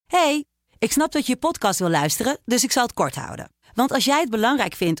Ik snap dat je podcast wil luisteren, dus ik zal het kort houden. Want als jij het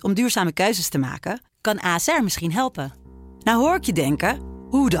belangrijk vindt om duurzame keuzes te maken, kan ASR misschien helpen. Nou hoor ik je denken,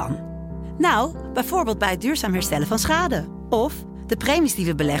 hoe dan? Nou, bijvoorbeeld bij het duurzaam herstellen van schade. Of de premies die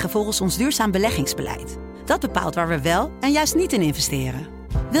we beleggen volgens ons duurzaam beleggingsbeleid. Dat bepaalt waar we wel en juist niet in investeren.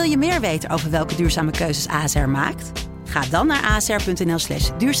 Wil je meer weten over welke duurzame keuzes ASR maakt? Ga dan naar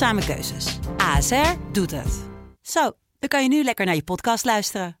asr.nl/duurzame keuzes. ASR doet het. Zo, dan kan je nu lekker naar je podcast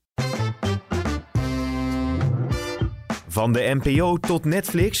luisteren. Van de NPO tot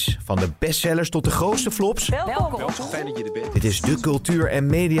Netflix, van de bestsellers tot de grootste flops. Welkom. Fijn dat je er bent. Dit is de cultuur- en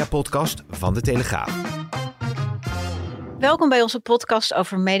mediapodcast van De Telegraaf. Welkom bij onze podcast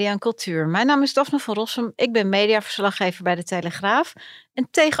over media en cultuur. Mijn naam is Daphne van Rossum, ik ben mediaverslaggever bij De Telegraaf. En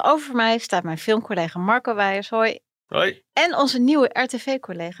tegenover mij staat mijn filmcollega Marco Weijers. Hoi. Hoi. En onze nieuwe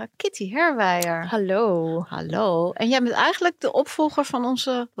RTV-collega Kitty Herwijer. Hallo. Hallo. En jij bent eigenlijk de opvolger van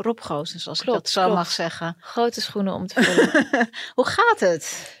onze Rob Goossens, als ik dat zo mag zeggen. Grote schoenen om te vullen. Hoe gaat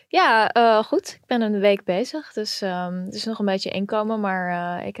het? Ja, goed. Ik ben een week bezig. Dus het is nog een beetje inkomen.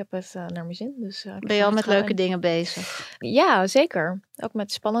 Maar ik heb het naar mijn zin. Dus, ben je al met leuke dingen bezig? Ja, zeker. Ook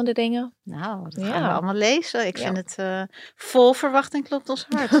met spannende dingen. Nou, dat gaan we allemaal lezen. Ik vind het vol verwachting klopt ons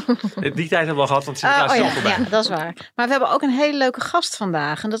hart. Die tijd hebben we al gehad, want Sinterklaas is al voorbij. Ja, dat is waar. Maar we hebben ook een hele leuke gast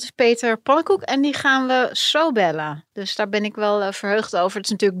vandaag. En dat is Peter Pannenkoek. En die gaan we zo bellen. Dus daar ben ik wel verheugd over. Het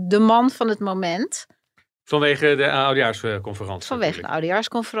is natuurlijk de man van het moment. Vanwege de oudejaarsconferentie. Vanwege de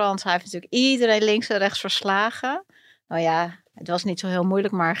oudejaarsconferentie. Hij heeft natuurlijk iedereen links en rechts verslagen. Nou ja, het was niet zo heel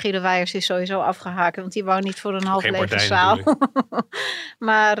moeilijk, maar Guido Weijers is sowieso afgehaakt, want die wou niet voor een half lege zaal.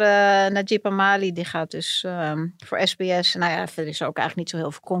 Maar Najib Amali, die gaat dus voor SBS. Nou ja, er is ook eigenlijk niet zo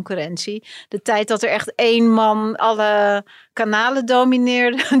heel veel concurrentie. De tijd dat er echt één man alle kanalen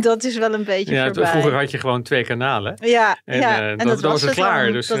domineerde, dat is wel een beetje voorbij. Vroeger had je gewoon 2 kanalen. Ja, en dat was het klaar.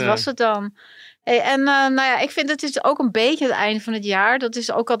 Dan. Dus, dat was het dan. Hey, en ik vind het is ook een beetje het einde van het jaar. Dat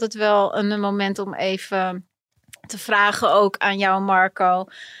is ook altijd wel een moment om even te vragen ook aan jou, Marco.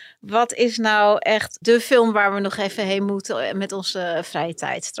 Wat is nou echt de film waar we nog even heen moeten met onze vrije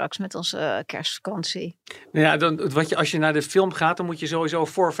tijd straks, met onze kerstvakantie? Nou ja, als je naar de film gaat, dan moet je sowieso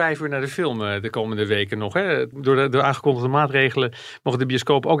voor 5 uur naar de film de komende weken nog. Hè. Door de aangekondigde maatregelen mogen de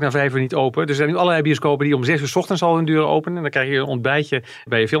bioscopen ook na 5 uur niet open. Dus er zijn nu allerlei bioscopen die om 6 uur 's ochtends al hun deuren openen. En dan krijg je een ontbijtje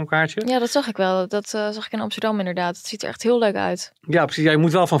bij je filmkaartje. Ja, dat zag ik wel. Dat zag ik in Amsterdam inderdaad. Het ziet er echt heel leuk uit. Ja, precies. Ja, je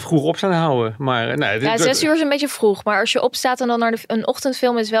moet wel van vroeg opstaan houden. Maar, 6 uur is een beetje vroeg. Maar als je opstaat en dan naar een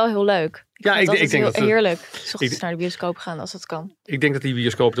ochtendfilm is wel heel leuk. Ik denk dat heerlijk. 's ochtends naar de bioscoop gaan als dat kan. Ik denk dat die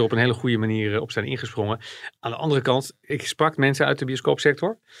bioscopen er op een hele goede manier op zijn ingesprongen. Aan de andere kant, ik sprak mensen uit de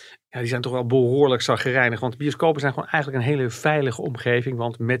bioscoopsector. Ja, die zijn toch wel behoorlijk chagrijnig. Want bioscopen zijn gewoon eigenlijk een hele veilige omgeving.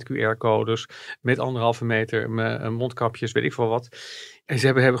 Want met QR-codes, met 1,5 meter, mondkapjes, weet ik veel wat. En ze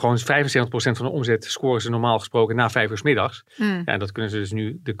hebben gewoon 75% van de omzet scoren ze normaal gesproken na 5 uur 's middags. Ja, en dat kunnen ze dus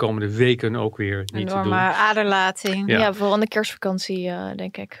nu de komende weken ook weer niet doen. Maar aderlating. Ja, vooral in de kerstvakantie,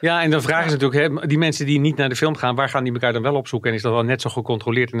 denk ik. Ja, en dan vragen ze natuurlijk, die mensen die niet naar de film gaan, waar gaan die elkaar dan wel opzoeken? En is dat wel net zo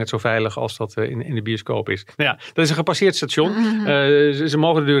gecontroleerd en net zo veilig als dat in de bioscoop is? Nou ja, dat is een gepasseerd station. Ze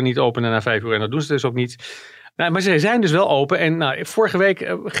mogen de deur niet openen na 5 uur en dat doen ze dus ook niet. Nou, maar ze zijn dus wel open. En vorige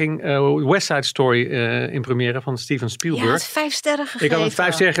week ging West Side Story in première van Steven Spielberg. Ja, het 5 sterren gegeven. Ik had hem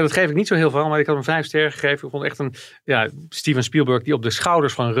 5 sterren, dat geef ik niet zo heel veel, maar ik had hem 5 sterren gegeven. Ik vond echt Steven Spielberg die op de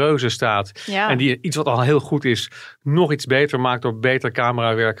schouders van reuzen staat. Ja. En die iets wat al heel goed is, nog iets beter maakt door beter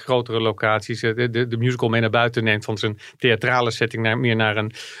camerawerk, grotere locaties. De musical mee naar buiten neemt van zijn theatrale setting meer naar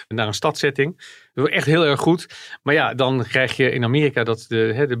een stadsetting. Dat is echt heel erg goed. Maar ja, dan krijg je in Amerika dat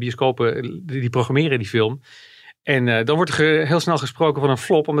de bioscopen, die programmeren die film. En dan wordt er heel snel gesproken van een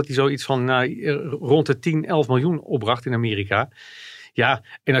flop, omdat hij zoiets van rond de 10-11 miljoen opbracht in Amerika. Ja,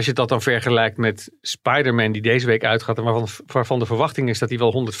 en als je dat dan vergelijkt met Spider-Man die deze week uitgaat en waarvan de verwachting is dat hij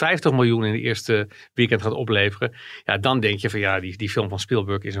wel 150 miljoen in de eerste weekend gaat opleveren. Ja, dan denk je van die film van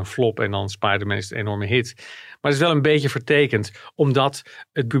Spielberg is een flop en dan Spider-Man is een enorme hit. Maar het is wel een beetje vertekend, omdat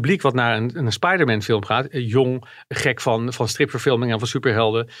het publiek wat naar een Spider-Man film gaat, jong, gek van stripverfilmingen en van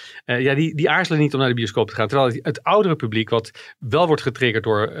superhelden, die aarzelen niet om naar de bioscoop te gaan. Terwijl het oudere publiek, wat wel wordt getriggerd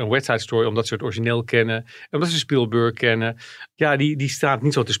door een West Side Story, omdat ze het origineel kennen, omdat ze Spielberg kennen, die staat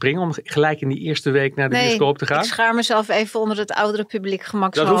niet zo te springen om gelijk in die eerste week naar de bioscoop te gaan. Ik schaar mezelf even onder het oudere publiek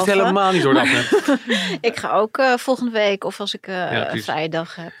gemakshalve. Dat hoeft helemaal niet, hoor, Daphne. Ik ga ook volgende week of als ik een vrije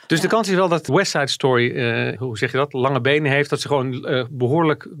dag heb. Dus de kans is wel dat West Side Story, hoe zeg je dat, lange benen heeft. Dat ze gewoon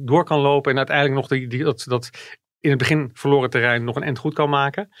behoorlijk door kan lopen en uiteindelijk nog dat in het begin verloren terrein nog een end goed kan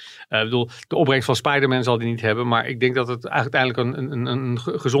maken. Ik bedoel, de opbrengst van Spider-Man zal die niet hebben. Maar ik denk dat het uiteindelijk een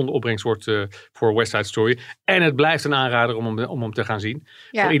gezonde opbrengst wordt voor West Side Story. En het blijft een aanrader om hem te gaan zien.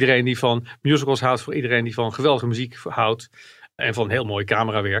 Ja. Voor iedereen die van musicals houdt. Voor iedereen die van geweldige muziek houdt. En van heel mooi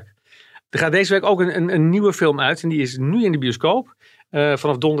camerawerk. Er gaat deze week ook een nieuwe film uit. En die is nu in de bioscoop.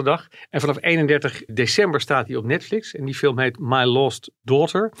 Vanaf donderdag. En vanaf 31 december staat hij op Netflix. En die film heet My Lost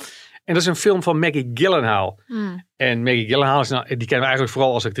Daughter. En dat is een film van Maggie Gyllenhaal. En Maggie Gyllenhaal, die kennen we eigenlijk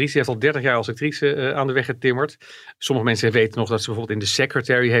vooral als actrice. Die heeft al 30 jaar als actrice aan de weg getimmerd. Sommige mensen weten nog dat ze bijvoorbeeld in The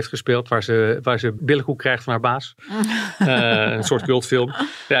Secretary heeft gespeeld. Waar ze billenkoek krijgt van haar baas. Een soort cultfilm.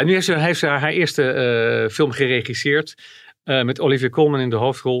 Ja, nu heeft ze haar eerste film geregisseerd. Met Olivia Colman in de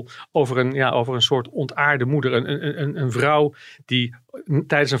hoofdrol over een soort ontaarde moeder. Een vrouw die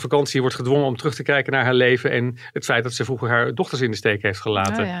tijdens een vakantie wordt gedwongen om terug te kijken naar haar leven. En het feit dat ze vroeger haar dochters in de steek heeft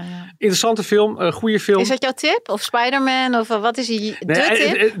gelaten. Ja. Interessante film, goede film. Is dat jouw tip? Of Spider-Man? Of wat is de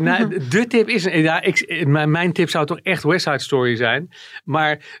tip? De tip is, mijn tip zou toch echt West Side Story zijn.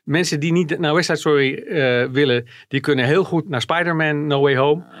 Maar mensen die niet naar West Side Story willen, die kunnen heel goed naar Spider-Man No Way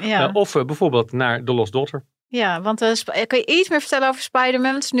Home. Ja. Of bijvoorbeeld naar The Lost Daughter. Ja, want kan je iets meer vertellen over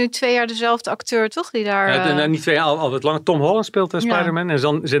Spider-Man? Het is nu 2 jaar dezelfde acteur, toch? Die daar, niet 2 jaar, al wat langer. Tom Holland speelt Spider-Man.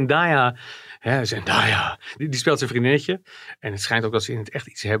 En Zendaya, die speelt zijn vriendinnetje. En het schijnt ook dat ze in het echt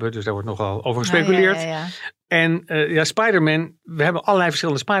iets hebben. Dus daar wordt nogal over gespeculeerd. Ja. En Spider-Man, we hebben allerlei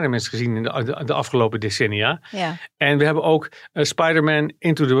verschillende Spider-Mans gezien in de afgelopen decennia. Ja. En we hebben ook Spider-Man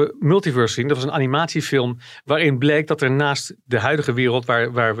Into the Multiverse gezien. Dat was een animatiefilm waarin bleek dat er naast de huidige wereld,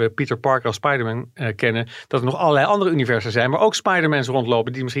 waar we Peter Parker als Spider-Man kennen, dat er nog allerlei andere universen zijn, maar ook Spider-Mans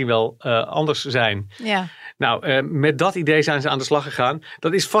rondlopen die misschien wel anders zijn. Ja. Nou, met dat idee zijn ze aan de slag gegaan.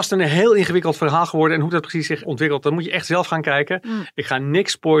 Dat is vast een heel ingewikkeld verhaal geworden. En hoe dat precies zich ontwikkelt, dan moet je echt zelf gaan kijken. Ik ga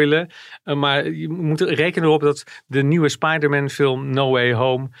niks spoilen, maar je moet rekenen erop dat de nieuwe Spider-Man film No Way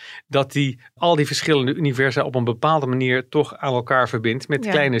Home, dat die al die verschillende universa op een bepaalde manier toch aan elkaar verbindt met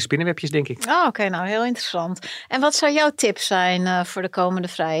kleine spinnenwebjes, denk ik. Oh, oké, nou heel interessant. En wat zou jouw tip zijn voor de komende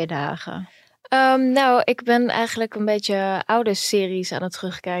vrije dagen? Nou, ik ben eigenlijk een beetje oude series aan het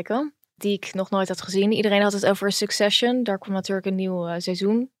terugkijken, die ik nog nooit had gezien. Iedereen had het over Succession. Daar komt natuurlijk een nieuw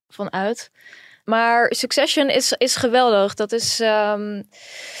seizoen van uit. Maar Succession is geweldig. Dat is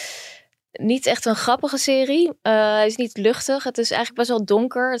niet echt een grappige serie. Hij is niet luchtig. Het is eigenlijk best wel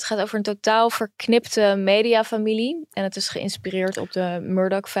donker. Het gaat over een totaal verknipte mediafamilie. En het is geïnspireerd op de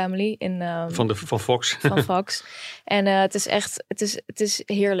Murdoch family. Van Fox. Van Fox. En het is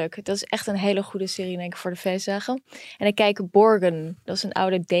heerlijk. Dat is echt een hele goede serie, denk ik, voor de feestdagen. En ik kijk Borgen. Dat is een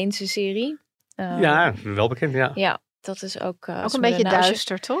oude Deense serie. Ja, wel bekend, ja. Ja. Dat is ook een beetje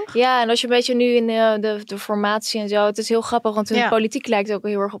duister, toch? Ja, en als je een beetje nu in de formatie en zo. Het is heel grappig, want de politiek lijkt ook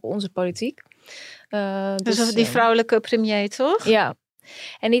heel erg op onze politiek. Dus die vrouwelijke premier, toch? Ja.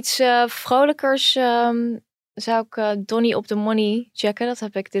 En iets vrolijkers zou ik Donnie op the Money checken. Dat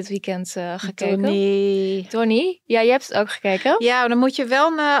heb ik dit weekend gekeken. Donnie? Ja, je hebt het ook gekeken. Ja, dan moet je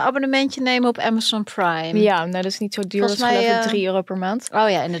wel een abonnementje nemen op Amazon Prime. Ja, nou dat is niet zo duur. Volgens mij €3 per maand. Oh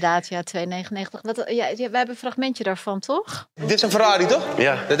ja, inderdaad. Ja, €2,99. We hebben een fragmentje daarvan, toch? Dit is een Ferrari, toch?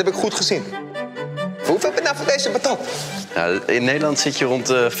 Ja. Dat heb ik goed gezien. Hoeveel heb je nou voor deze patat? Ja, in Nederland zit je rond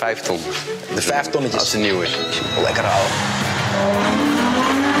de 5 ton. De 5 tonnetjes? Als het nieuw is. Lekker houden.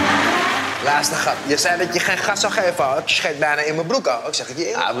 Luister, gat. Je zei dat je geen gas zou geven, hoor. Je scheet bijna in mijn broek al. Ik zeg het je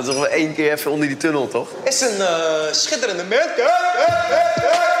eerlijk. Ja, we moeten toch wel 1 keer even onder die tunnel, toch? Is een schitterende merk.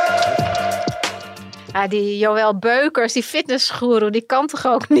 Ja, die Joël Beukers, die fitnessgoeroe, die kan toch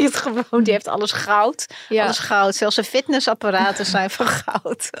ook niet gewoon. Die heeft alles goud. Ja. Alles goud. Zelfs zijn fitnessapparaten zijn van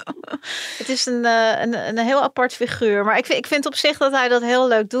goud. Het is een heel apart figuur. Maar ik vind op zich dat hij dat heel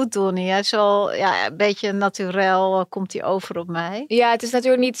leuk doet, Donnie. Hij is wel een beetje naturel, komt hij over op mij. Ja, het is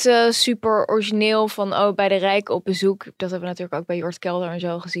natuurlijk niet super origineel van bij de rijken op bezoek. Dat hebben we natuurlijk ook bij Jort Kelder en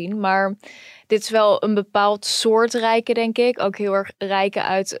zo gezien. Maar dit is wel een bepaald soort rijken, denk ik. Ook heel erg rijken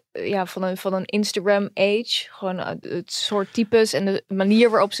uit van een Instagram age. Gewoon het soort types en de manier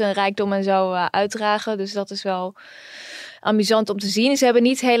waarop ze een rijkdom en zo uitdragen. Dus dat is wel amusant om te zien. Ze hebben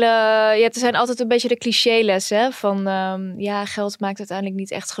niet het zijn altijd een beetje de clichélessen van geld maakt uiteindelijk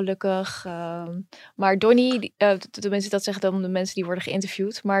niet echt gelukkig. Maar Donnie, tenminste dat zeggen dan de mensen die worden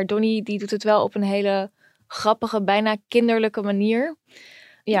geïnterviewd. Maar Donnie die doet het wel op een hele grappige, bijna kinderlijke manier.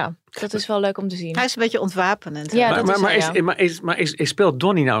 Ja, dat is wel leuk om te zien. Hij is een beetje ontwapenend. Ja, maar speelt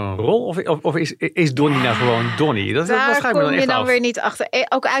Donnie nou een rol? Of is Donnie nou gewoon Donnie? Daar kom je dan weer niet achter.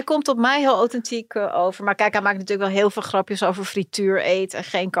 Ook hij komt op mij heel authentiek over. Maar kijk, hij maakt natuurlijk wel heel veel grapjes over frituur eten en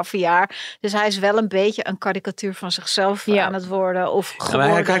geen caviar. Dus hij is wel een beetje een karikatuur van zichzelf aan het worden.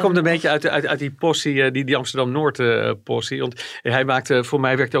 Hij komt een beetje uit die possie, die Amsterdam Noord possie. Want hij maakte, voor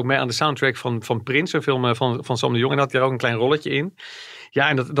mij werkte ook mee aan de soundtrack van Prins, een film van Sam de Jong. En had hij er ook een klein rolletje in. Ja,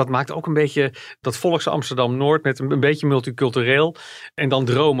 en dat maakt ook een beetje dat volks Amsterdam-Noord met een beetje multicultureel. En dan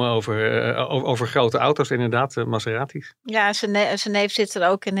dromen over grote auto's, inderdaad, Maseratis. Ja, zijn neef zit er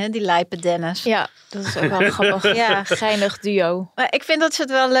ook in, hè? Die lijpe Dennis. Ja, dat is ook wel grappig. Ja, geinig duo. Maar ik vind dat ze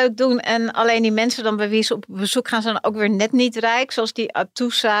het wel leuk doen. En alleen die mensen dan bij wie ze op bezoek gaan zijn ook weer net niet rijk. Zoals die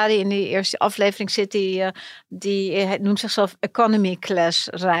Atoussa, die in die eerste aflevering zit, die noemt zichzelf economy class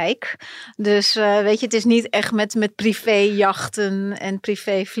rijk. Dus weet je, het is niet echt met privéjachten en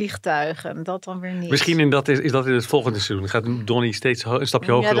privévliegtuigen. Dat dan weer niet. Misschien is dat in het volgende seizoen. Gaat Donnie steeds een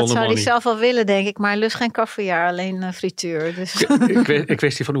stapje hoger onder Money. Dat zou hij zelf wel willen, denk ik. Maar hij lust geen caviar, alleen frituur. Dus. Een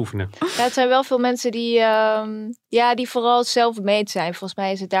kwestie van oefenen. Ja, het zijn wel veel mensen die vooral self-made zijn. Volgens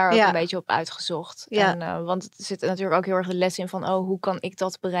mij is het daar ook een beetje op uitgezocht. Ja. En, want het zit natuurlijk ook heel erg de les in van, hoe kan ik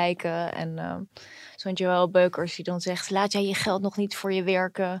dat bereiken? En zo'n Joël Beukers die dan zegt, laat jij je geld nog niet voor je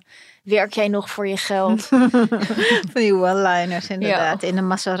werken? Werk jij nog voor je geld? Van die one-liners inderdaad. Ja. In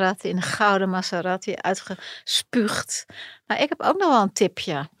een gouden Maserati uitgespuugd. Nou, ik heb ook nog wel een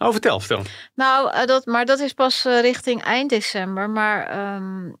tipje. Vertel. Nou, dat is pas richting eind december. Maar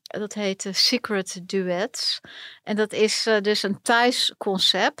dat heet Secret Duets. En dat is dus een Thais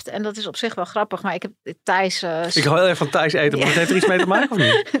concept. En dat is op zich wel grappig. Maar ik heb Thais... ik hou heel erg van Thais eten. Maar heeft er iets mee te maken of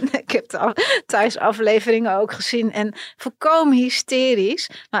niet? Ik heb de Thais afleveringen ook gezien. En volkomen hysterisch.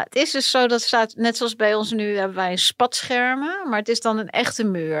 Maar het is dus zo, dat staat net zoals bij ons nu hebben wij een spatschermen. Maar het is dan een echte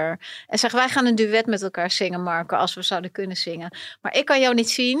muur. En zeg, wij gaan een duet met elkaar zingen, Marco. Als we zouden kunnen zingen. Maar ik kan jou niet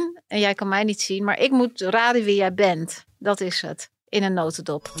zien. En jij kan mij niet zien. Maar ik moet raden wie jij bent. Dat is het. In een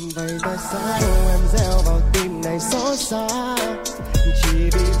notendop.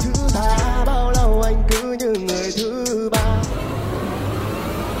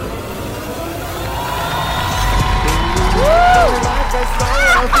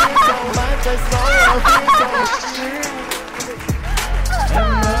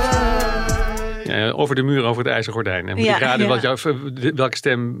 Over de muur, over het ijzeren gordijn. En moet ik raden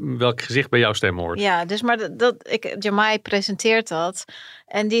welk gezicht bij jouw stem hoort. Ja, dus maar Jamai presenteert dat.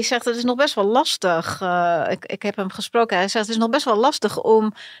 En die zegt, het is nog best wel lastig. Ik heb hem gesproken. Hij zegt, het is nog best wel lastig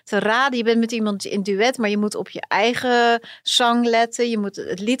om te raden. Je bent met iemand in duet, maar je moet op je eigen zang letten. Je moet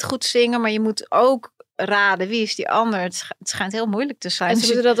het lied goed zingen, maar je moet ook raden wie is die ander. Het schijnt heel moeilijk te zijn. En ze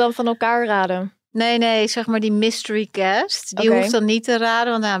moeten dat dan van elkaar raden? Nee, zeg maar die mystery guest. Die hoeft dan niet te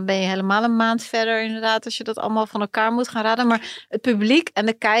raden, want dan ben je helemaal een maand verder inderdaad als je dat allemaal van elkaar moet gaan raden. Maar het publiek en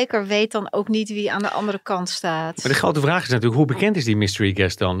de kijker weet dan ook niet wie aan de andere kant staat. Maar de grote vraag is natuurlijk, hoe bekend is die mystery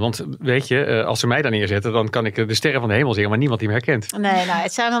guest dan? Want weet je, als ze mij daar neerzetten, dan kan ik de sterren van de hemel zingen, maar niemand die me herkent. Nee,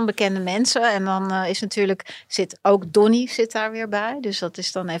 het zijn dan bekende mensen. En dan is natuurlijk, ook Donnie zit daar weer bij. Dus dat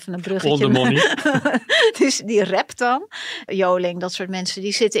is dan even een bruggetje. Money. Dus die rapt dan. Joling, dat soort mensen,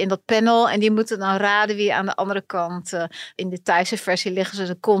 die zitten in dat panel en die moeten dan raden wie aan de andere kant. In de Thaise versie liggen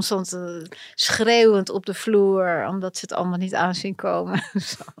ze constant schreeuwend op de vloer, omdat ze het allemaal niet aanzien komen.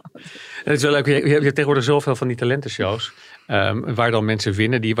 Het is wel leuk. Je hebt tegenwoordig zoveel van die talentenshows. Waar dan mensen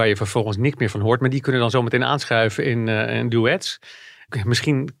winnen, waar je vervolgens niks meer van hoort. Maar die kunnen dan zo meteen aanschuiven in duets.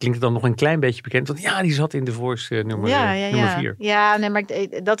 Misschien klinkt het dan nog een klein beetje bekend. Want die zat in The Voice nummer 4. Ja, nee, maar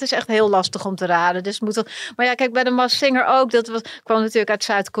dat is echt heel lastig om te raden. Dus maar ja, kijk, bij de Masked Singer ook. Kwam natuurlijk uit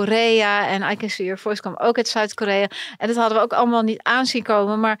Zuid-Korea. En I Can See Your Voice kwam ook uit Zuid-Korea. En dat hadden we ook allemaal niet aanzien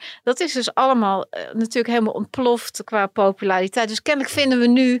komen. Maar dat is dus allemaal natuurlijk helemaal ontploft qua populariteit. Dus kennelijk vinden we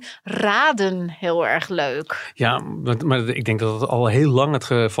nu raden heel erg leuk. Ja, maar ik denk dat het al heel lang het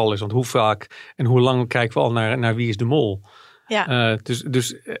geval is. Want hoe vaak en hoe lang kijken we al naar Wie is de Mol? Ja.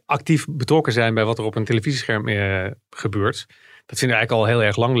 Dus actief betrokken zijn bij wat er op een televisiescherm gebeurt. Dat vinden we eigenlijk al heel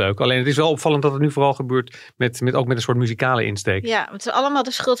erg lang leuk. Alleen het is wel opvallend dat het nu vooral gebeurt ook met een soort muzikale insteek. Ja, het is allemaal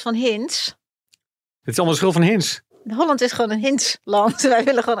de schuld van hints. Het is allemaal de schuld van hints. Holland is gewoon een hintsland. Wij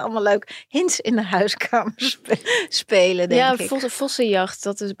willen gewoon allemaal leuk hints in de huiskamer spelen, denk ik. Ja, vossenjacht.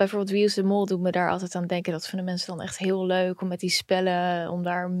 Dat is bijvoorbeeld Wie is de Mol, doet me daar altijd aan denken. Dat vinden mensen dan echt heel leuk om met die spellen, om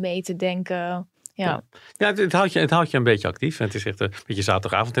daar mee te denken. Ja, het houdt je een beetje actief. En het is echt een beetje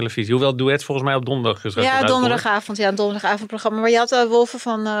zaterdagavondtelevisie. Hoewel duet volgens mij op donderdag is. Ja, donderdagavond. Ja, een donderdagavondprogramma. Maar je had Wolven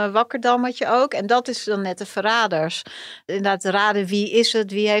van Wakkerdam had je ook. En dat is dan net de verraders. Inderdaad, raden wie is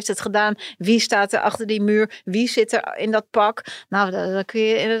het, wie heeft het gedaan, wie staat er achter die muur, wie zit er in dat pak. Nou, daar kun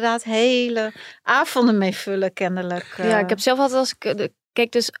je inderdaad hele avonden mee vullen, kennelijk. Ja, ik heb zelf altijd als ik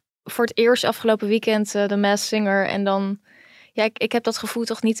keek dus voor het eerst afgelopen weekend The Masked Singer. En dan, ja, ik heb dat gevoel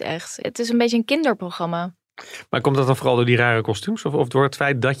toch niet echt. Het is een beetje een kinderprogramma. Maar komt dat dan vooral door die rare kostuums? Of door het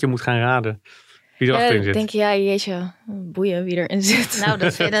feit dat je moet gaan raden wie er achterin zit? Denk je, ja, jeetje, boeien wie erin zit. Nou,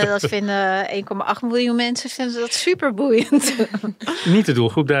 dat vinden 1,8 miljoen mensen vinden dat super boeiend. Niet de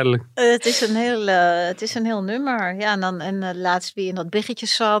doelgroep, duidelijk. Het is een heel nummer. Ja, en laatst wie in dat biggetje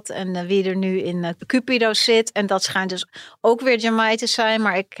zat en wie er nu in Cupido zit. En dat schijnt dus ook weer Jamai te zijn.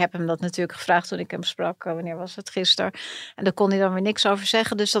 Maar ik heb hem dat natuurlijk gevraagd toen ik hem sprak. Wanneer was het? Gisteren. En daar kon hij dan weer niks over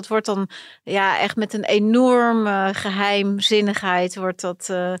zeggen. Dus dat wordt dan echt met een enorm geheimzinnigheid wordt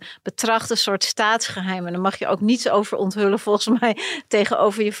dat betracht, een soort staatsgeheim. En daar mag je ook niets over onthullen volgens mij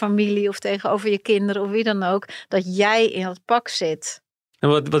tegenover je familie of tegenover je kinderen of wie dan ook. Dat jij in dat pak zit. En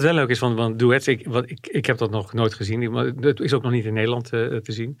wat wel leuk is van duets, ik heb dat nog nooit gezien. Het is ook nog niet in Nederland te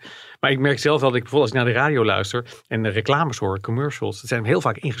zien. Maar ik merk zelf wel dat ik bijvoorbeeld als ik naar de radio luister en de reclames hoor, commercials, dat zijn heel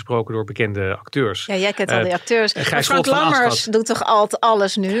vaak ingesproken door bekende acteurs. Ja, jij kent al die acteurs. Frank Lammers doet toch altijd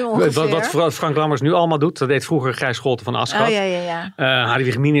alles nu ongeveer? Wat Frank Lammers nu allemaal doet, dat deed vroeger Gijs Scholten van Aschat. Oh, ja.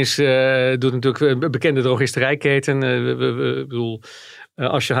 Hadewig Minnis doet natuurlijk een bekende drogisterijketen. Bedoel,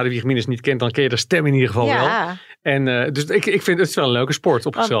 als je Hadewig Minnis niet kent, dan ken je de stem in ieder geval wel. En dus ik vind het wel een leuke sport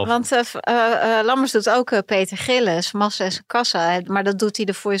op zichzelf. Want Lammers doet ook Peter Gillis, Massa en Kassa. Maar dat doet hij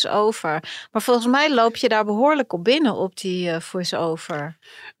de voice-over. Maar volgens mij loop je daar behoorlijk op binnen op die voice-over.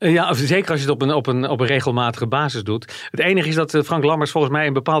 Ja, zeker als je het op een regelmatige basis doet. Het enige is dat Frank Lammers volgens mij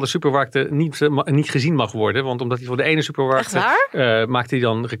in bepaalde supermarkten niet gezien mag worden. Want omdat hij voor de ene supermarkt maakt hij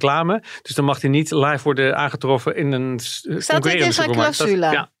dan reclame. Dus dan mag hij niet live worden aangetroffen in een staat dit in zijn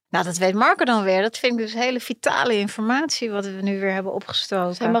clausule? Nou, dat weet Marco dan weer. Dat vind ik dus hele vitale informatie wat we nu weer hebben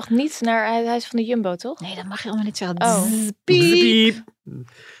opgestoken. Hij mag niet naar hij is van de Jumbo, toch? Nee, dat mag je allemaal niet zeggen. Piep.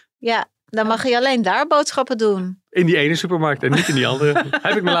 Ja, dan mag je alleen daar boodschappen doen. In die ene supermarkt en niet in die andere.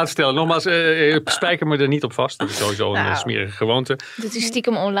 Heb ik me laten stellen. Nogmaals, spijker me er niet op vast. Dat is sowieso een smerige gewoonte. Dit is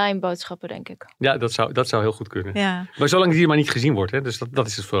stiekem online boodschappen, denk ik. Ja, dat zou heel goed kunnen. Ja. Maar zolang die maar niet gezien wordt. Hè, dus dat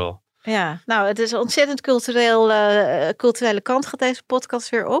is het vooral. Ja, nou, het is een ontzettend culturele kant gaat deze podcast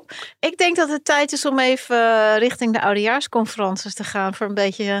weer op. Ik denk dat het tijd is om even richting de oudejaarsconferences te gaan voor een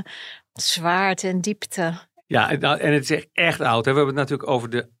beetje zwaarte en diepte. Ja, en het is echt oud. Hè? We hebben het natuurlijk over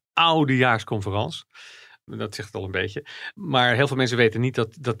de oudejaarsconferentie. Dat zegt het al een beetje. Maar heel veel mensen weten niet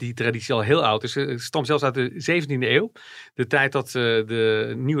dat die traditie al heel oud is. Het stamt zelfs uit de 17e eeuw. De tijd dat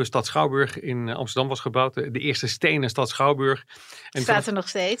de nieuwe stad Schouwburg in Amsterdam was gebouwd. De eerste stenen stad Schouwburg. En staat er nog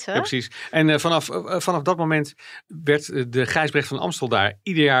steeds, hè? Ja, precies. En vanaf dat moment werd de Gijsbrecht van Amstel daar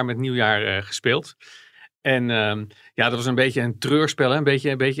ieder jaar met nieuwjaar gespeeld. En dat was een beetje een treurspel, een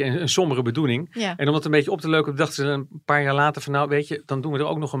beetje een sombere bedoeling. Ja. En om dat een beetje op te leuken, dachten ze een paar jaar later van, nou weet je, dan doen we er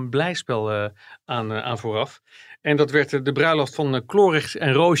ook nog een blijspel aan vooraf. En dat werd de bruiloft van Klorich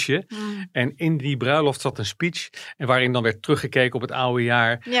en Roosje. Mm. En in die bruiloft zat een speech. En waarin dan werd teruggekeken op het oude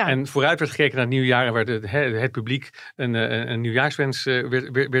jaar. Ja. En vooruit werd gekeken naar het nieuwe jaar. En werd het publiek een nieuwjaarswens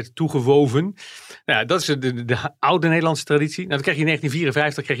werd toegewoven. Nou, dat is de oude Nederlandse traditie. Nou, dan kreeg je in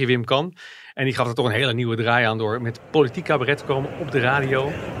 1954 Wim Kan. En die gaf er toch een hele nieuwe draai aan door met politiek cabaret te komen op de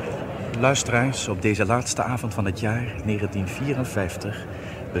radio. Luisteraars, op deze laatste avond van het jaar 1954...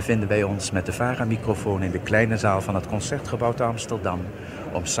 bevinden wij ons met de VARA-microfoon in de kleine zaal van het Concertgebouw te Amsterdam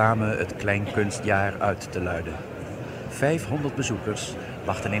om samen het Kleinkunstjaar uit te luiden. 500 bezoekers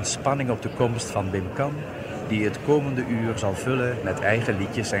wachten in spanning op de komst van Wim Kan, die het komende uur zal vullen met eigen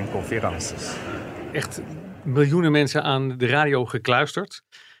liedjes en conferences. Echt miljoenen mensen aan de radio gekluisterd.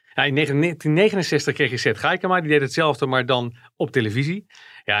 Ja, in 1969 kreeg je Seth Gaikema, die deed hetzelfde, maar dan op televisie.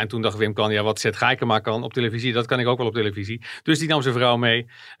 Ja, en toen dacht Wim Kan, wat Seth Gaikema kan op televisie, dat kan ik ook wel op televisie. Dus die nam zijn vrouw mee,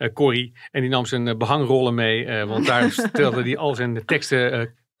 Corrie, en die nam zijn behangrollen mee. Want daar stelde hij al zijn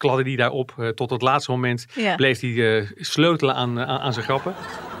teksten, kladde hij daarop. Tot het laatste moment bleef hij sleutelen aan zijn grappen.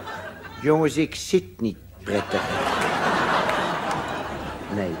 Jongens, ik zit niet prettig.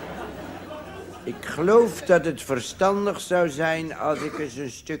 Nee. Ik geloof dat het verstandig zou zijn als ik eens een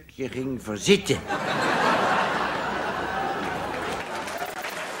stukje ging verzitten.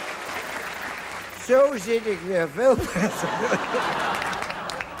 Zo zit ik weer veel prettiger.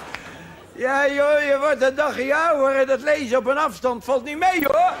 Ja, joh, je wordt een dagje ouder en dat lezen op een afstand valt niet mee,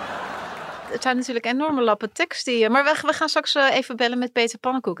 hoor. het zijn natuurlijk enorme lappen tekst maar we gaan straks even bellen met Peter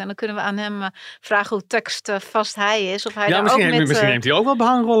Pannenkoek. En dan kunnen we aan hem vragen hoe tekstvast hij is. Of hij daar misschien, ook met, misschien neemt hij ook wel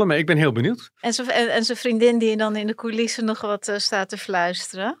behangrollen mee. Ik ben heel benieuwd. En zijn vriendin die dan in de coulissen nog wat staat te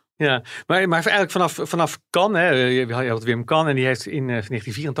fluisteren. Ja, maar eigenlijk vanaf Cannes, hè, je had Wim Kan en die heeft in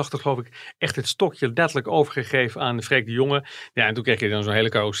 1984 geloof ik echt het stokje letterlijk overgegeven aan Freek de Jonge. Ja, en toen kreeg je dan zo'n hele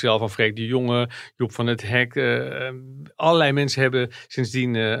carousel van Freek de Jonge, Joep van het Hek. Allerlei mensen hebben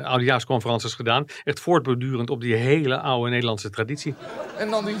sindsdien oudejaarsconferences gedaan. Echt voortbordurend op die hele oude Nederlandse traditie. En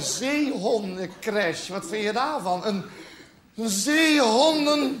dan die zeehondencrash, wat vind je daarvan? Een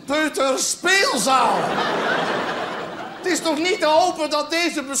zeehondenpeuterspeelzaal. Het is toch niet te hopen dat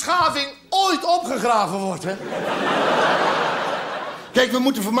deze beschaving ooit opgegraven wordt, hè? Kijk, we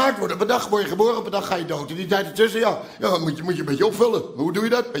moeten vermaakt worden. Op een dag word je geboren, op een dag ga je dood. In die tijd ertussen, ja moet je een beetje opvullen. Hoe doe je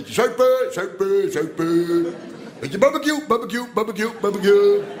dat? Beetje zuipen. Beetje barbecue.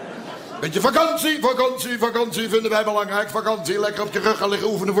 Beetje vakantie vinden wij belangrijk. Vakantie, lekker op je rug gaan liggen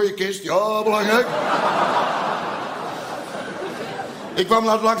oefenen voor je kist. Ja, belangrijk. Ik kwam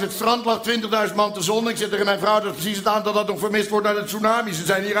langs het strand, lag 20.000 man te zon. Ik zit tegen mijn vrouw, dat is precies het aantal dat nog vermist wordt naar de tsunami. Ze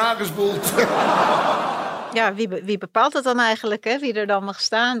zijn hier aangespoeld. Ja, wie bepaalt het dan eigenlijk, hè? Wie er dan mag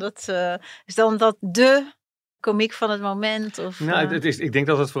staan? Dat is dan dat de komiek van het moment? Of, nou, ik denk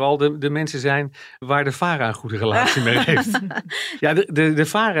dat het vooral de mensen zijn waar de VARA een goede relatie mee heeft. Ja, de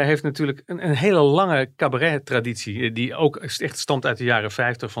VARA heeft natuurlijk een hele lange cabaret-traditie. Die ook echt stamt uit de jaren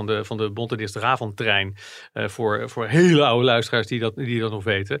 50 van de Bonte Dinsdagavondtrein. Voor hele oude luisteraars die dat nog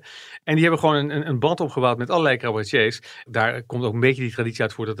weten. En die hebben gewoon een band opgebouwd met allerlei cabaretiers. Daar komt ook een beetje die traditie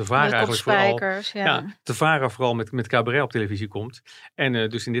uit voor dat de VARA eigenlijk vooral... de VARA vooral met cabaret op televisie komt. En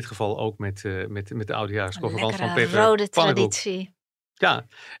dus in dit geval ook met de oudejaarsconferentie van Peter rode Pannenkoek. traditie. Ja,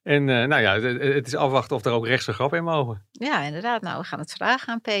 en het is afwachten of er ook rechtse grap in mogen. Ja, inderdaad. Nou, we gaan het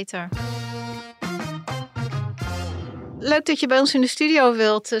vragen aan Peter. Leuk dat je bij ons in de studio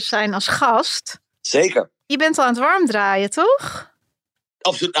wilt zijn als gast. Zeker. Je bent al aan het warm draaien, toch?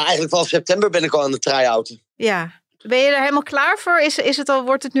 Absoluut. Nou, eigenlijk vanaf september ben ik al aan het try-outen. Ja. Ben je er helemaal klaar voor?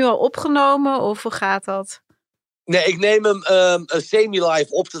 Wordt het nu al opgenomen of hoe gaat dat? Nee, ik neem hem semi-live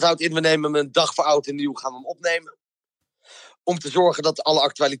op. Dat houdt in, we nemen hem een dag voor oud en nieuw gaan we hem opnemen. Om te zorgen dat alle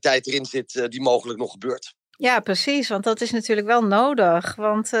actualiteit erin zit die mogelijk nog gebeurt. Ja, precies. Want dat is natuurlijk wel nodig.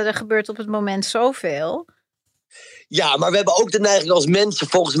 Want er gebeurt op het moment zoveel. Ja, maar we hebben ook de neiging als mensen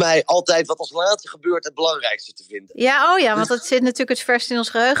volgens mij altijd wat als laatste gebeurt het belangrijkste te vinden. Ja, want dat zit natuurlijk het verst in ons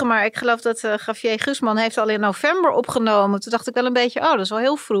geheugen. Maar ik geloof dat Javier Guzman heeft al in november opgenomen. Toen dacht ik wel een beetje, dat is wel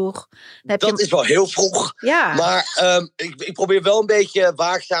heel vroeg. Dat is wel heel vroeg. Ja. Maar ik probeer wel een beetje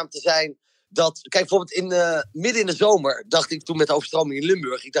waakzaam te zijn. Kijk, bijvoorbeeld midden in de zomer dacht ik toen met de overstroming in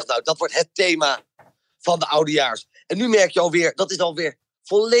Limburg. Ik dacht, nou, dat wordt het thema van de oudejaars. En nu merk je alweer, dat is alweer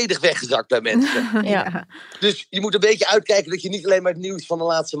volledig weggezakt bij mensen. Ja. Dus je moet een beetje uitkijken dat je niet alleen maar het nieuws van de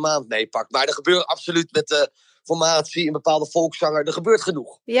laatste maand meepakt. Maar er gebeurt absoluut met de formatie, een bepaalde volkszanger, er gebeurt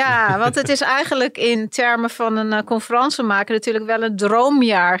genoeg. Ja, want het is eigenlijk in termen van een conferentiemaker natuurlijk wel een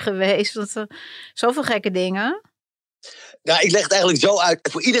droomjaar geweest. Want zoveel gekke dingen. Nou, ik leg het eigenlijk zo uit.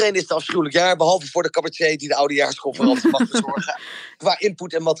 Voor iedereen is het een afschuwelijk jaar, behalve voor de cabaretier die de oudejaarsconferentie mag verzorgen. Qua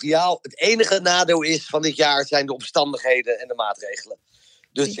input en materiaal. Het enige nadeel van dit jaar zijn de omstandigheden en de maatregelen.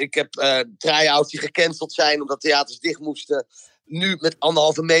 Dus ik heb try-outs die gecanceld zijn omdat theaters dicht moesten. Nu met 1,5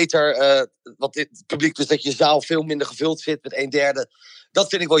 meter, want het publiek dus dat je zaal veel minder gevuld zit met 1/3. Dat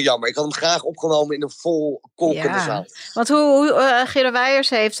vind ik wel jammer. Ik had hem graag opgenomen in een vol kolkende zaal. Want Gerard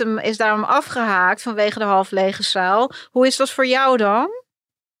Weijers is daarom afgehaakt vanwege de half lege zaal. Hoe is dat voor jou dan?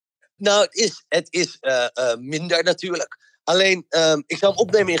 Nou, het is minder natuurlijk. Alleen, ik zou hem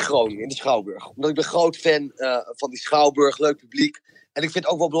opnemen in Groningen, in de Schouwburg. Omdat ik ben groot fan van die Schouwburg, leuk publiek. En ik vind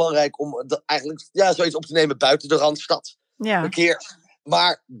het ook wel belangrijk om eigenlijk zoiets op te nemen buiten de Randstad. Ja. Een keer.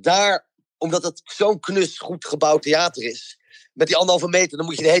 Maar daar, omdat het zo'n knus goed gebouwd theater is, met die 1,5 meter, dan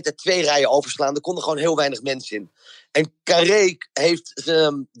moet je de hele tijd 2 rijen overslaan. Er konden gewoon heel weinig mensen in. En Carré heeft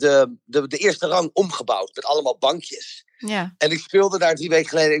de eerste rang omgebouwd met allemaal bankjes. Ja. En ik speelde daar 3 weken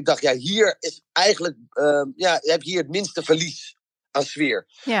geleden. En ik dacht, hier is eigenlijk, je hebt hier het minste verlies aan sfeer.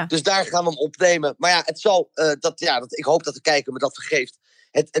 Ja. Dus daar gaan we hem opnemen. Maar ja, het zal, ik hoop dat de kijker me dat vergeeft.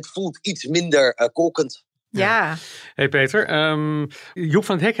 Het voelt iets minder kolkend. Ja. Hey Peter, Joep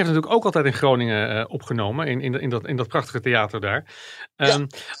van het Hek heeft natuurlijk ook altijd in Groningen opgenomen, in dat prachtige theater daar.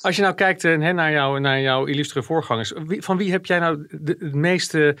 Als je nou kijkt naar jouw illustere voorgangers, van wie heb jij nou het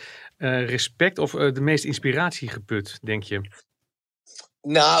meeste respect of de meeste inspiratie geput, denk je?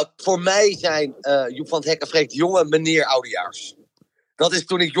 Nou, voor mij zijn Joep van het Hek en Freek de Jonge meneer Oudejaars. Dat is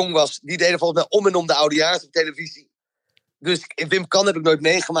toen ik jong was. Die deden volgens mij om en om de Oudejaars op televisie. Dus Wim Kan heb ik nooit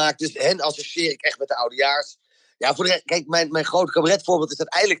meegemaakt. Dus hen associeer ik echt met de oudejaars. Ja, voor de rest, kijk, mijn grote cabaretvoorbeeld is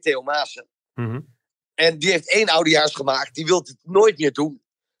uiteindelijk Theo Maassen. Mm-hmm. En die heeft 1 oudejaars gemaakt. Die wil het nooit meer doen.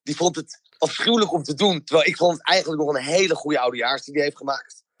 Die vond het afschuwelijk om te doen. Terwijl ik vond het eigenlijk nog een hele goede oudejaars die hij heeft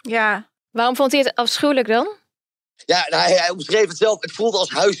gemaakt. Ja, waarom vond hij het afschuwelijk dan? Ja, nou, hij omschreef het zelf. Het voelde als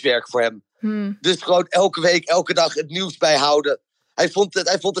huiswerk voor hem. Dus gewoon elke week, elke dag het nieuws bijhouden. Hij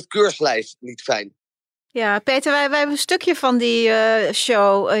vond het keurslijf niet fijn. Ja, Peter, wij hebben een stukje van die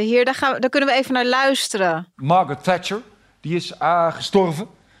show hier. Daar kunnen we even naar luisteren. Margaret Thatcher, die is gestorven.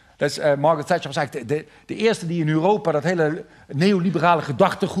 Margaret Thatcher was eigenlijk de eerste die in Europa dat hele neoliberale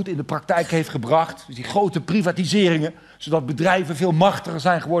gedachtegoed in de praktijk heeft gebracht. Dus die grote privatiseringen, zodat bedrijven veel machtiger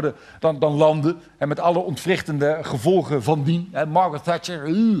zijn geworden dan landen. En met alle ontwrichtende gevolgen van dien. Margaret Thatcher,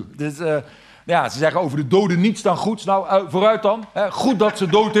 ze zeggen over de doden niets dan goeds. Nou, vooruit dan. Goed dat ze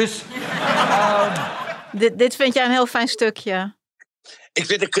dood is. Dit vind jij een heel fijn stukje. Ik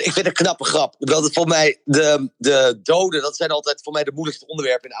vind een knappe grap. Omdat het voor mij de doden, dat zijn altijd voor mij de moeilijkste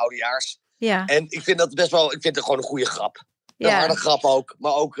onderwerpen in oudejaars. Ja. En ik vind dat best wel, ik vind het gewoon een goede grap. Een harde grap ook,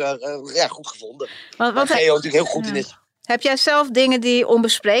 maar ook goed gevonden. Waar Geo natuurlijk heel goed in is. Heb jij zelf dingen die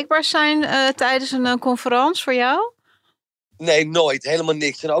onbespreekbaar zijn tijdens een conferentie voor jou? Nee, nooit. Helemaal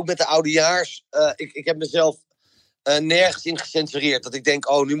niks. En ook met de oudejaars. Ik heb mezelf nergens in gecensureerd. Dat ik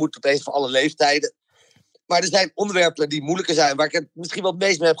denk, nu moet het opeens voor alle leeftijden. Maar er zijn onderwerpen die moeilijker zijn. Waar ik het misschien wel het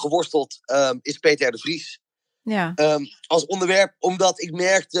meest mee heb geworsteld, is Peter R. de Vries. Ja. Als onderwerp, omdat ik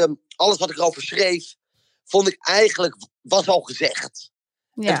merkte, alles wat ik erover schreef, vond ik eigenlijk, was al gezegd.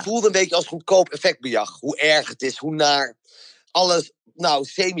 Ja. Het voelde een beetje als goedkoop effectbejag. Hoe erg het is, hoe naar. Alles,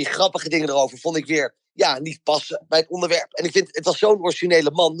 semi-grappige dingen erover, vond ik weer, niet passen bij het onderwerp. En ik vind, het was zo'n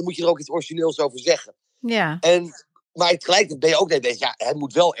originele man, dan moet je er ook iets origineels over zeggen. Ja. Maar tegelijkertijd ben je ook bezig, hij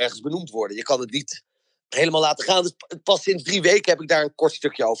moet wel ergens benoemd worden. Je kan het niet helemaal laten gaan. Dus pas sinds 3 weken heb ik daar een kort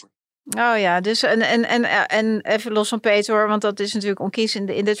stukje over. Oh ja, dus en even los van Peter hoor, want dat is natuurlijk onkies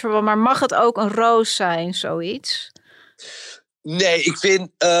in dit verband. Maar mag het ook een roos zijn, zoiets? Nee, ik vind...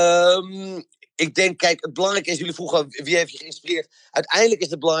 ik denk, kijk, het belangrijke is, jullie vroegen wie heeft je geïnspireerd. Uiteindelijk is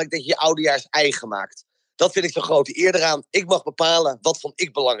het belangrijk dat je je oudejaars eigen maakt. Dat vind ik zo groot. Eerder aan, ik mag bepalen wat vond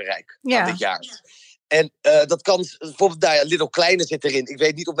ik belangrijk aan dit jaar. En dat kan bijvoorbeeld, Little Kleine zit erin. Ik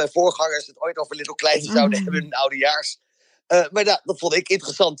weet niet of mijn voorgangers het ooit over Little Kleine zouden hebben in hun oudejaars. Maar dat vond ik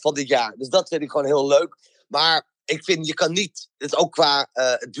interessant van dit jaar. Dus dat vind ik gewoon heel leuk. Maar ik vind, je kan niet, het is ook qua,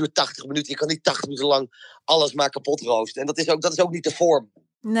 het duurt 80 minuten. Je kan niet 80 minuten lang alles maar kapot roosten. En dat is ook niet de vorm.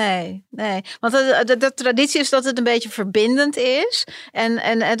 Nee. Want de traditie is dat het een beetje verbindend is.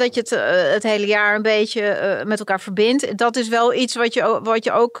 En dat je het hele jaar een beetje met elkaar verbindt. Dat is wel iets wat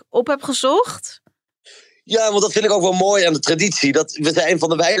je ook op hebt gezocht. Ja, want dat vind ik ook wel mooi aan de traditie. We zijn een van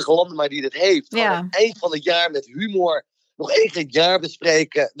de weinige landen maar die dit heeft. Aan het eind van het jaar met humor nog één keer het jaar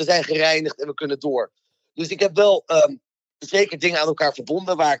bespreken. We zijn gereinigd en we kunnen door. Dus ik heb wel zeker dingen aan elkaar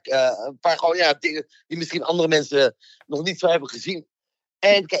verbonden. Waar ik een paar gewoon dingen die misschien andere mensen nog niet zo hebben gezien.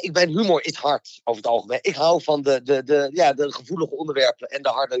 En kijk, mijn humor is hard over het algemeen. Ik hou van de gevoelige onderwerpen en de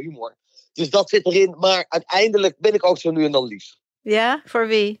harde humor. Dus dat zit erin. Maar uiteindelijk ben ik ook zo nu en dan lief. Ja, voor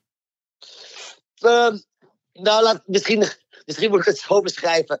wie? Misschien moet ik het zo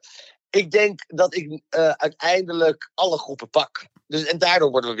beschrijven. Ik denk dat ik uiteindelijk alle groepen pak. Dus, en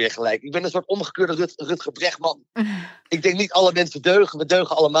daardoor worden we weer gelijk. Ik ben een soort omgekeurde Rutger Bregman. Ik denk niet alle mensen deugen, we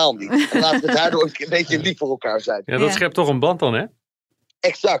deugen allemaal niet. En laten we daardoor een beetje lief voor elkaar zijn. Ja, dat schept toch een band dan, hè?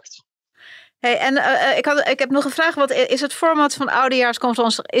 Exact. Hey, en ik heb nog een vraag. Wat is het format van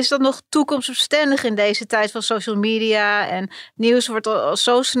oudejaarsconferentie? Is dat nog toekomstbestendig in deze tijd van social media? En nieuws wordt al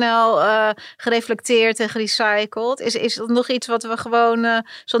zo snel gereflecteerd en gerecycled. Is dat nog iets wat we gewoon,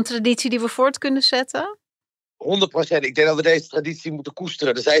 zo'n traditie die we voort kunnen zetten? 100%. Ik denk dat we deze traditie moeten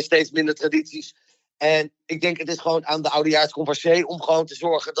koesteren. Er zijn steeds minder tradities. En ik denk het is gewoon aan de oudejaarsconferentie om gewoon te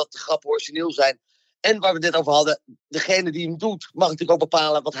zorgen dat de grappen origineel zijn. En waar we dit over hadden, degene die hem doet, mag natuurlijk ook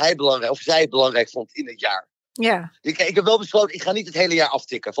bepalen wat hij belangrijk, of zij belangrijk vond in het jaar. Ja. Ik heb wel besloten, ik ga niet het hele jaar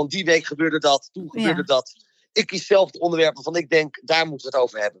aftikken. Van die week gebeurde dat, toen gebeurde dat. Ik kies zelf het onderwerp waarvan ik denk, daar moeten we het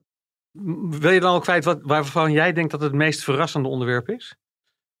over hebben. Wil je dan ook kwijt waarvan jij denkt dat het meest verrassende onderwerp is?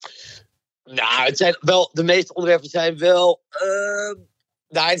 Nou, het zijn wel, de meeste onderwerpen zijn wel...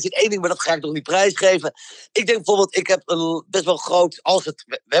 er zit één ding, maar dat ga ik nog niet prijsgeven. Ik denk bijvoorbeeld, ik heb een best wel groot...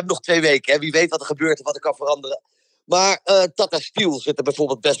 We hebben nog 2 weken, hè, wie weet wat er gebeurt en wat er kan veranderen. Maar Tata Steel zit er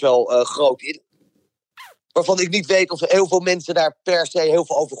bijvoorbeeld best wel groot in. waarvan ik niet weet of heel veel mensen daar per se heel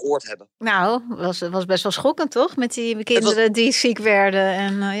veel over gehoord hebben. Nou, was best wel schokkend, toch? Met die kinderen die ziek werden.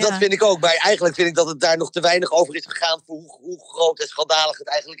 En, Dat vind ik ook, maar eigenlijk vind ik dat het daar nog te weinig over is gegaan voor hoe groot en schandalig het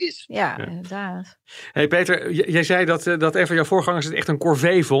eigenlijk is. Ja, inderdaad. Hey Peter, jij zei dat een van jouw voorgangers het echt een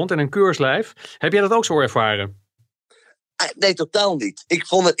corvée vond en een keurslijf. Heb jij dat ook zo ervaren? Nee, totaal niet. Ik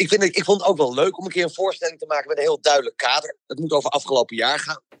vond het ook wel leuk om een keer een voorstelling te maken met een heel duidelijk kader. Het moet over afgelopen jaar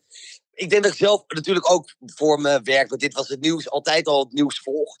gaan. Ik denk dat ik zelf natuurlijk ook voor mijn werk, want dit was het nieuws, altijd al het nieuws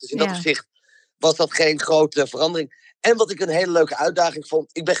volg. Dus in dat opzicht was dat geen grote verandering. En wat ik een hele leuke uitdaging vond,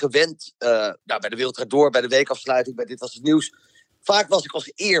 ik ben gewend bij de Wereld Draait Door, bij de weekafsluiting, bij Dit Was Het Nieuws. Vaak was ik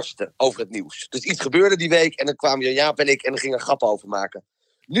als eerste over het nieuws. Dus iets gebeurde die week en dan kwamen Jaap en ik en dan gingen we grappen over maken.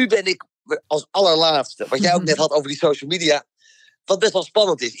 Nu ben ik als allerlaatste, wat jij ook net had over die social media, wat best wel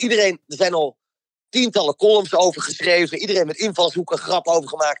spannend is. Er zijn al tientallen columns over geschreven, iedereen met invalshoeken, grap over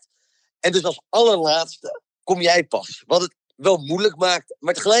gemaakt. En dus als allerlaatste kom jij pas. Wat het wel moeilijk maakt,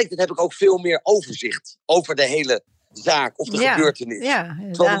 maar tegelijkertijd heb ik ook veel meer overzicht over de hele zaak of de gebeurtenis. Ja,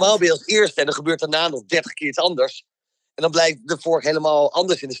 zo normaal ben je als eerste en dan gebeurt daarna nog 30 keer iets anders. En dan blijkt de vork helemaal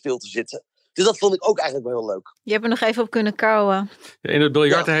anders in de stil te zitten. Dus dat vond ik ook eigenlijk wel heel leuk. Je hebt er nog even op kunnen kouwen. In het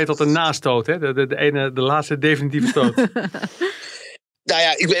biljarten heet dat een nastoot, hè? De laatste definitieve stoot. Nou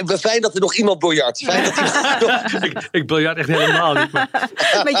ja, ik ben fijn dat er nog iemand biljart. Ik biljart echt helemaal niet. Maar...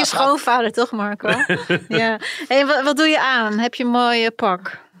 Met je schoonvader toch, Marco? Ja. Hey, wat doe je aan? Heb je een mooi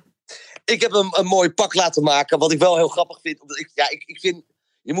pak? Ik heb een mooi pak laten maken. Wat ik wel heel grappig vind. Omdat ik vind,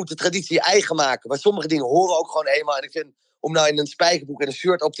 je moet de traditie je eigen maken. Maar sommige dingen horen ook gewoon eenmaal. En ik vind, om nou in een spijkerbroek en een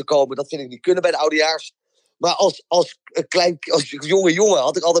shirt op te komen, dat vind ik niet kunnen bij de oudejaars. Maar als jonge jongen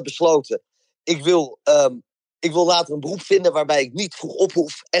had ik altijd besloten. Ik wil later een beroep vinden waarbij ik niet vroeg op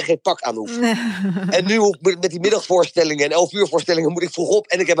hoef en geen pak aan hoef. En nu met die middagvoorstellingen en 11 uur voorstellingen moet ik vroeg op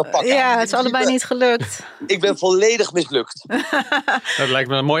en ik heb een pak aan. Ja, het is allebei niet gelukt. Ik ben volledig mislukt. Dat lijkt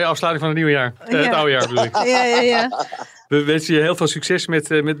me een mooie afsluiting van het nieuwe jaar. Het oude jaar bedoel ik. Ja. We wensen je heel veel succes met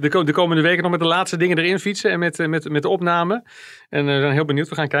de komende weken nog met de laatste dingen erin fietsen en met de opname. En we zijn heel benieuwd.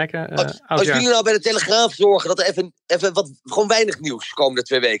 We gaan kijken. Als jullie nou bij de Telegraaf zorgen dat er even wat gewoon weinig nieuws komende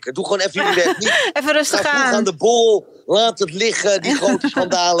 2 weken. Doe gewoon even jullie werk niet. Even rustig aan. Aan de bol. Laat het liggen, die grote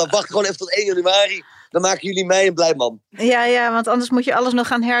schandalen. Wacht gewoon even tot 1 januari. Dan maken jullie mij een blij man. Ja, want anders moet je alles nog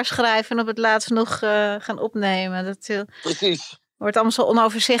gaan herschrijven en op het laatst nog gaan opnemen. Precies. Wordt allemaal zo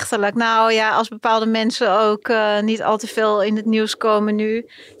onoverzichtelijk. Nou ja, als bepaalde mensen ook niet al te veel in het nieuws komen nu.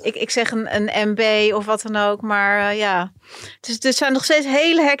 Ik zeg een MB of wat dan ook. Maar Dus het zijn nog steeds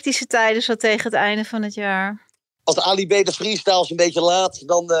hele hectische tijden zo tegen het einde van het jaar. Als Ali B de freestyles een beetje laat,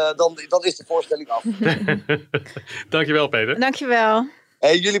 dan is de voorstelling af. Dankjewel, Peter. Dankjewel.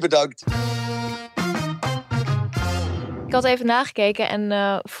 Hey, jullie bedankt. Ik had even nagekeken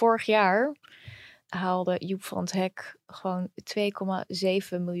en vorig jaar haalde Joep van het Hek gewoon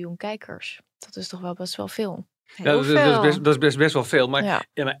 2,7 miljoen kijkers. Dat is toch wel best wel veel. Dat is best wel veel. Maar,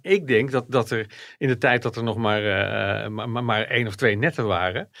 maar ik denk dat er in de tijd dat er nog maar 1 of 2 netten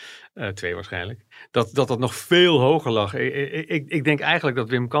waren, 2 waarschijnlijk, dat nog veel hoger lag. Ik denk eigenlijk dat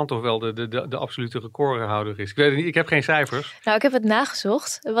Wim Kan toch wel de absolute recordhouder is. Ik weet het niet, ik heb geen cijfers. Nou, ik heb het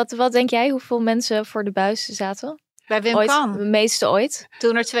nagezocht. Wat denk jij, hoeveel mensen voor de buis zaten? Bij Wim Kan? De meeste ooit.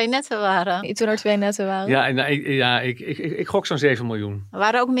 Toen er 2 netten waren. Ja, ik gok zo'n 7 miljoen. Er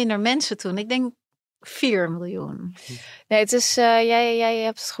waren ook minder mensen toen. Ik denk 4 miljoen. Nee, het is, jij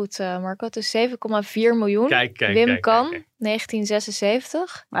hebt het goed, Marco. Het is 7,4 miljoen. Kijk. Wim Kan,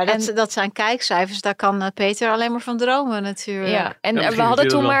 1976. Maar dat zijn kijkcijfers, daar kan Peter alleen maar van dromen natuurlijk. Ja, en we hadden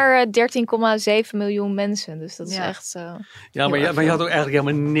toen maar 13,7 miljoen mensen. Dus dat is echt... maar je had ook eigenlijk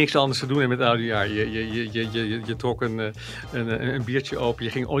helemaal niks anders te doen met het oude jaar. Je trok een biertje open,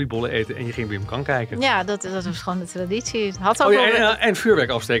 je ging oliebollen eten en je ging Wim Kan kijken. Ja, dat was gewoon de traditie. Het had ook en vuurwerk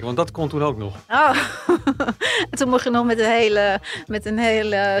afsteken, want dat kon toen ook nog. Oh, en toen mocht je nog met een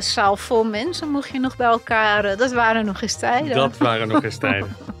hele zaal vol mensen mocht je nog bij elkaar. Dat waren nog eens tijden. Dat waren nog eens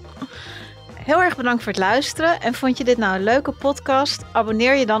tijden. Heel erg bedankt voor het luisteren. En vond je dit nou een leuke podcast?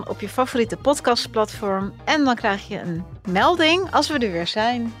 Abonneer je dan op je favoriete podcastplatform. En dan krijg je een melding als we er weer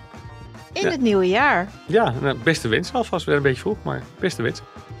zijn. In het nieuwe jaar. Ja, beste wens alvast. Weer een beetje vroeg, maar beste wens.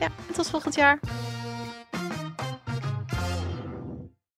 Ja, en tot volgend jaar.